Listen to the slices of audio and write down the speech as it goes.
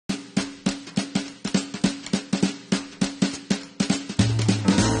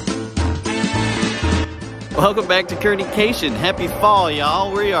Welcome back to Kerney-cation. Happy fall,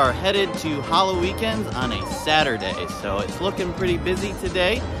 y'all. We are headed to Halloweekends on a Saturday, so it's looking pretty busy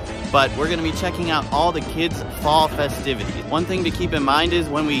today, but we're going to be checking out all the kids' fall festivities. One thing to keep in mind is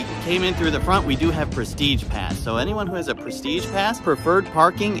when we came in through the front, we do have Prestige Pass. So anyone who has a Prestige Pass, preferred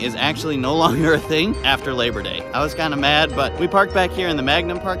parking is actually no longer a thing after Labor Day. I was kind of mad, but we parked back here in the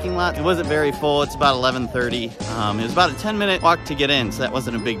Magnum parking lot. It wasn't very full. It's about 11:30. It was about a 10-minute walk to get in, so that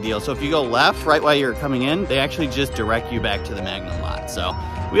wasn't a big deal. So if you go left right while you're coming in, they actually just direct you back to the Magnum lot. So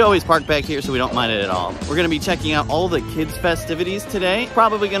we always park back here, so we don't mind it at all. We're going to be checking out all the kids' festivities today.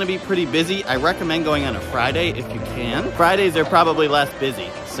 Probably going to be pretty busy. I recommend going on a Friday if you can. Fridays are probably less busy.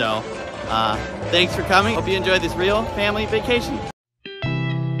 So thanks for coming. Hope you enjoyed this real family vacation.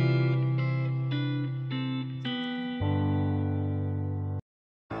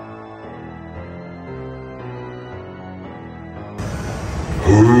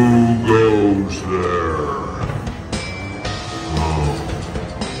 Who goes there?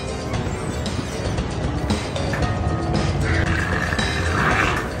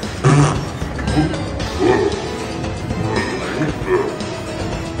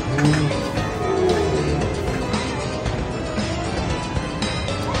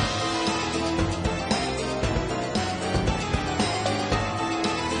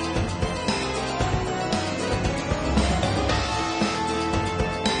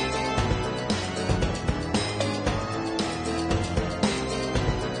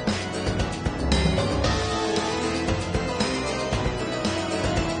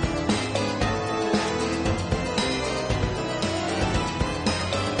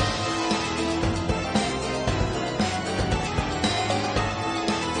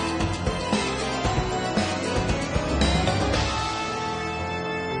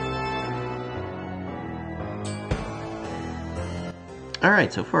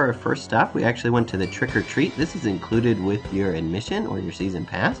 Alright, so for our first stop, we actually went to the Trick or Treat. This is included with your admission or your season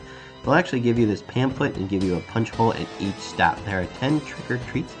pass. They'll actually give you this pamphlet and give you a punch hole at each stop. There are 10 Trick or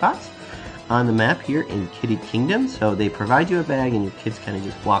Treat spots on the map here in Kitty Kingdom. So they provide you a bag and your kids kind of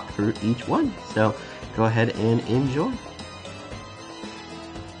just walk through each one. So go ahead and enjoy.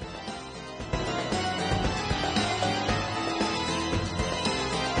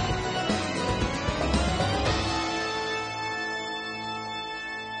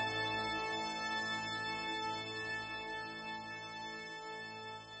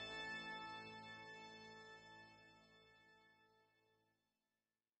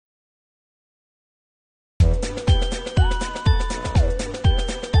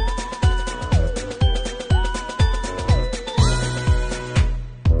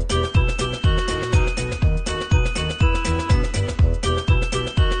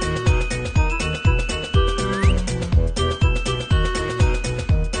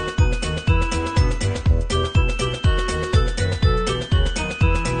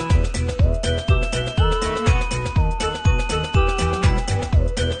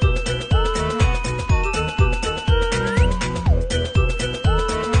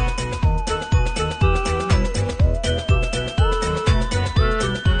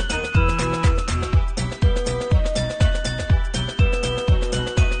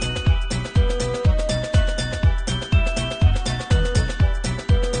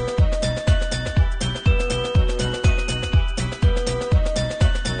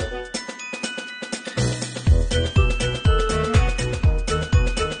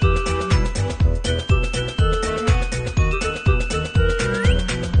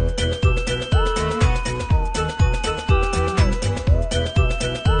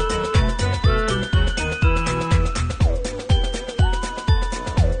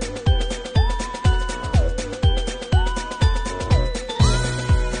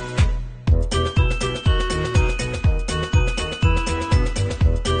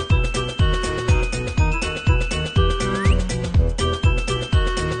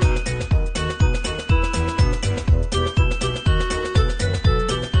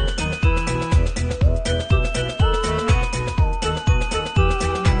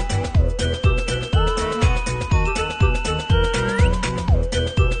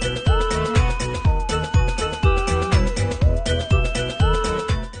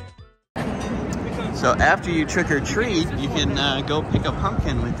 So after you trick or treat, you can go pick a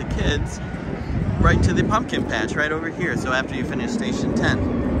pumpkin with the kids right to the pumpkin patch right over here. So after you finish station 10.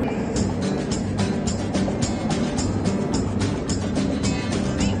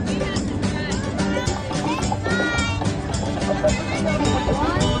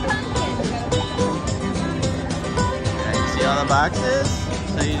 See all the boxes?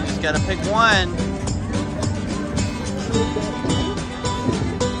 So you just gotta pick one.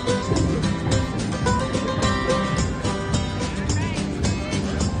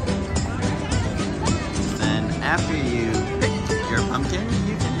 after you pick your pumpkin,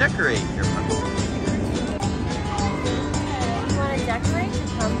 you can decorate your pumpkin. You want to decorate your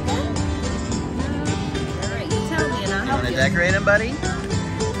pumpkin? Alright, you tell me and I'll help you. Want to decorate him, buddy?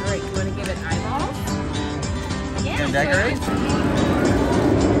 Alright, you want to give it eyeballs? Yeah. You gonna decorate?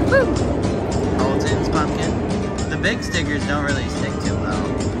 Woo! Colton's pumpkin. The big stickers don't really stick too well.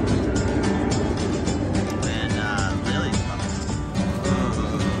 And Lily's pumpkin.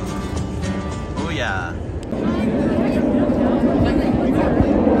 Oh yeah.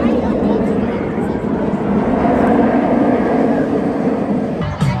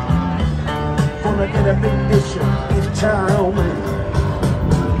 Gonna get a big dish of chow mein.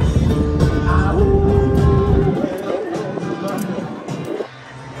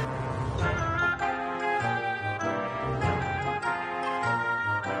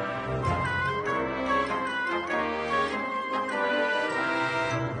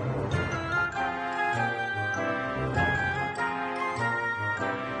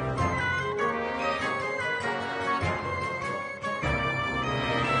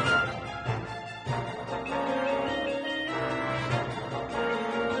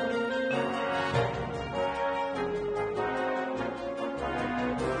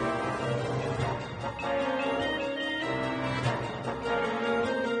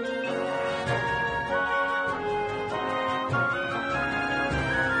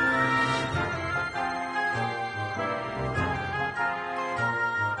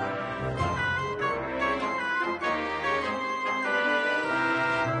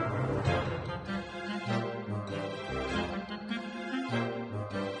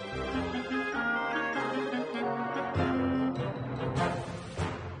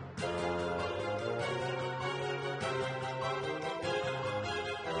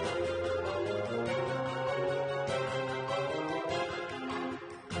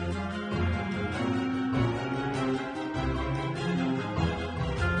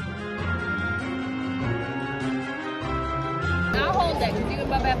 I'll hold it because you and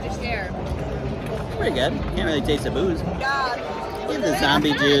Bubba have to share. Pretty good. Can't really taste the booze. God. Give the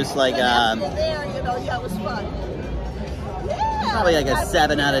zombie juice like There, you know, yeah, it was fun. Yeah. probably like a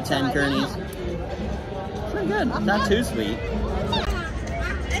 7 out of 10 Kerney's. Pretty good. Not too sweet.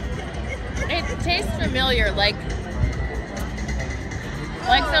 It tastes familiar, like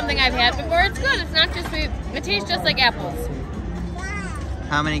something I've had before. It's good. It's not just sweet. It tastes just like apples.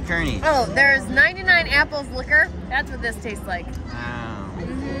 How many Kerney's? Oh, there's 99 apples liquor. That's what this tastes like. Wow.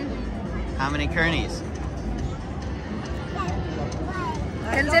 How many Kerney's?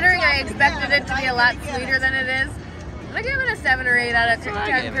 Considering I expected it to be a lot sweeter than it is, I'm gonna give it a 7 or 8 out of 10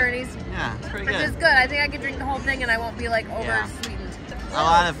 Kerney's. Yeah, it's pretty Which good. is good. I think I could drink the whole thing and I won't be like over sweetened. A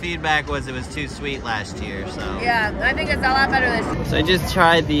lot of feedback was it was too sweet last year, so. Yeah, I think it's a lot better this year. So I just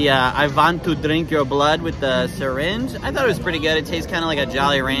tried the I Want to Drink Your Blood with the syringe. I thought it was pretty good. It tastes kind of like a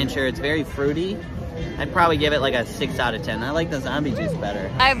Jolly Rancher. It's very fruity. I'd probably give it like a 6 out of 10. I like the zombie juice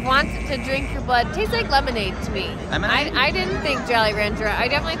better. I Want to Drink Your Blood. Tastes like lemonade to me. Lemonade? I didn't think Jolly Rancher. I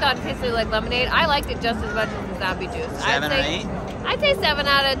definitely thought it tasted like lemonade. I liked it just as much as the zombie juice. 7 or 8? I'd say 7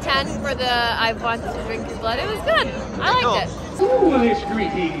 out of 10 for the I Want to Drink Your Blood. It was good. I liked it. Foolish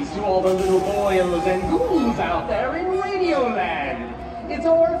greetings to all the little boys and ghouls out there in Radioland. It's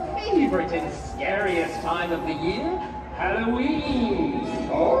our favorite and scariest time of the year, Halloween.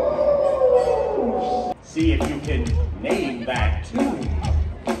 Oh! See if you can name that tune.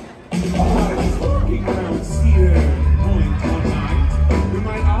 I was walking around Cedar Point one night, when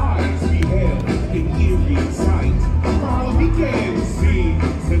my eyes beheld an eerie sight. Halloweekends seemed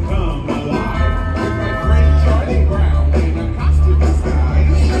to come alive, with my friend Charlie Brown in a costume disguise.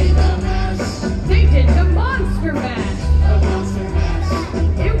 We made the mess. They did the monster mash. The monster mash.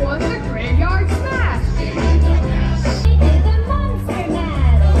 It was a graveyard smash. We did the mash. We did the monster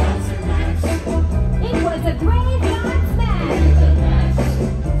mash. The monster mash. It was a graveyard smash. We did the mash.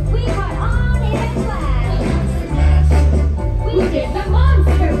 We caught on in a flash. The monster mash. We did the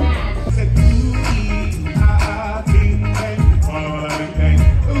monster mash. Said ooh-ee, ah-ah, ting-tang, wah-wah-ding-dang.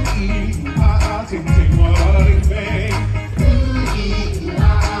 Ooh-ee, ah-ah, ting-tang, wah-wah-ding-dang. Ooh-ee,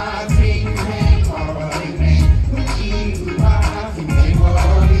 ah-ah, ting-tang, wah-wah-ding-dang. Ooh-ee, ah-ah, ting-tang,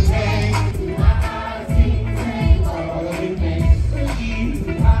 wah-wah-ding-dang. Ah-ah, ting-tang, wah-wah-ding-dang.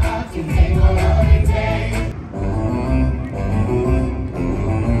 Ooh-ee, ah-ah, ting-tang, wah-wah-ding-dang.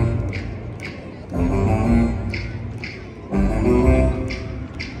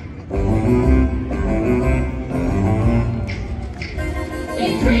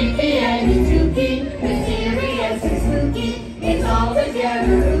 It's creepy and spooky, mysterious and spooky. It's all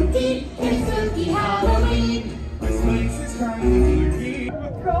together ooky. It's spooky Halloween. This place is kind of eerie.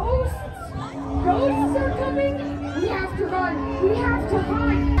 Ghosts? Ghosts are coming. We have to run. We have to hide.